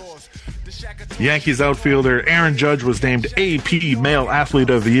 No. Yankees outfielder Aaron Judge was named AP Male Athlete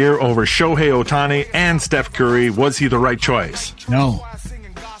of the Year over Shohei Ohtani and Steph Curry. Was he the right choice? No.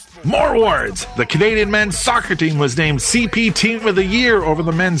 More awards. The Canadian men's soccer team was named CP Team of the Year over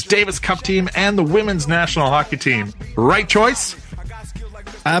the men's Davis Cup team and the women's national hockey team. Right choice?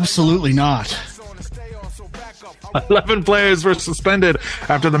 Absolutely not. 11 players were suspended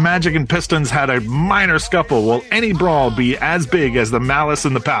after the Magic and Pistons had a minor scuffle. Will any brawl be as big as the Malice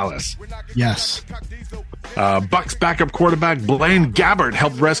in the Palace? Yes. Bucks backup quarterback Blaine Gabbert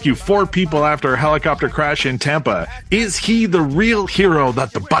helped rescue 4 people after a helicopter crash in Tampa. Is he the real hero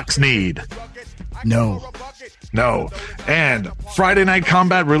that the Bucks need? No. No. And Friday Night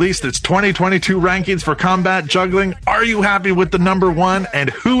Combat released its 2022 rankings for combat juggling. Are you happy with the number 1? And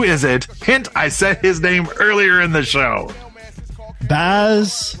who is it? Hint, I said his name earlier in the show.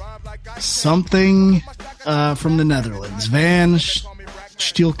 Baz something from the Netherlands. Van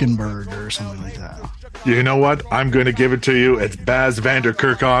Stielkenberg or something like that. You know what? I'm going to give it to you. It's Baz van der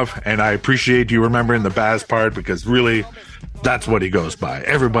Kerkhoff, and I appreciate you remembering the Baz part because really, that's what he goes by.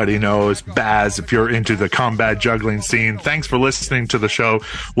 Everybody knows Baz if you're into the combat juggling scene. Thanks for listening to the show.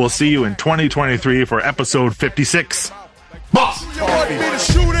 We'll see you in 2023 for episode 56. Boss! Do you want me to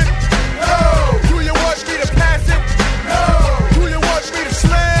shoot it? No. Do you want me to pass it? No. Do you want me to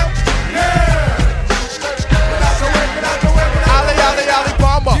slam? Yeah. Ali, Ali, Ali,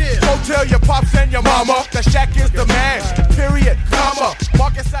 Bomber. Go tell your pops and your mama that Shaq is the man. Period.